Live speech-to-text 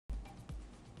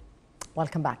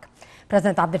Welcome back.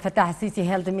 President Abdel Fattah al-Sisi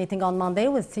held a meeting on Monday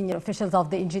with senior officials of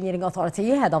the Engineering Authority,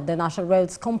 head of the National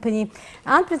Roads Company,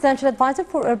 and Presidential Advisor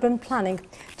for Urban Planning.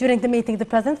 During the meeting, the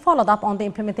President followed up on the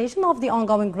implementation of the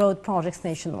ongoing road projects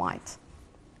nationwide.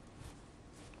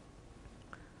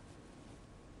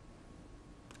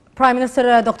 Prime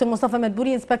Minister Dr. Mustafa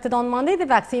Madbouri inspected on Monday the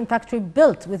vaccine factory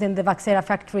built within the Vaxera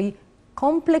factory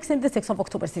complex in the 6th of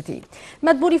October city.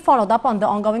 Madbouri followed up on the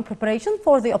ongoing preparation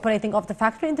for the operating of the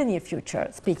factory in the near future.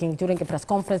 Speaking during a press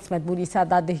conference, Madbouri said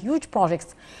that the huge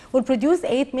projects will produce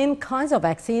 8 main kinds of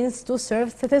vaccines to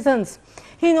serve citizens.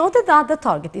 He noted that the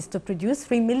target is to produce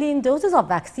 3 million doses of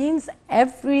vaccines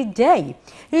every day.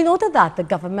 He noted that the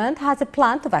government has a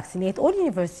plan to vaccinate all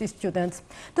university students.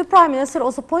 The Prime Minister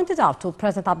also pointed out to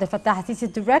President Abdel Fattah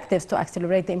al-Sisi's directives to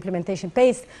accelerate the implementation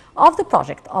pace of the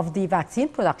project of the vaccine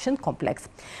production complex.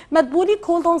 Madbouri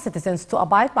called on citizens to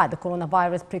abide by the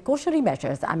coronavirus precautionary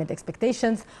measures amid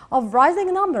expectations of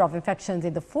rising number of infections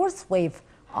in the fourth wave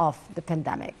of the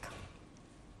pandemic.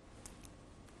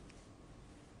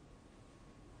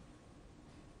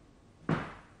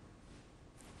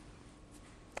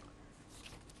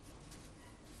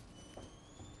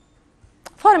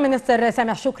 Foreign Minister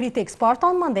Sameh Shoukry takes part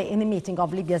on Monday in a meeting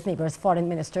of Libya's neighbors' foreign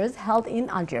ministers held in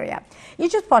Algeria.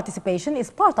 Egypt's participation is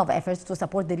part of efforts to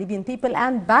support the Libyan people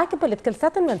and back a political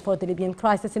settlement for the Libyan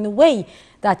crisis in a way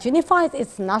that unifies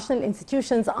its national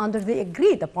institutions under the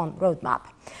agreed-upon roadmap.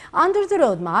 Under the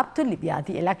roadmap to Libya,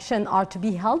 the elections are to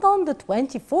be held on the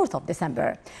 24th of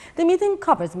December. The meeting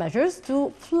covers measures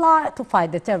to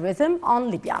fight the terrorism on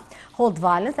Libya, halt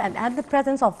violence and end the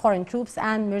presence of foreign troops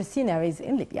and mercenaries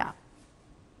in Libya.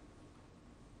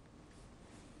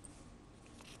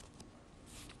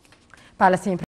 Palestinian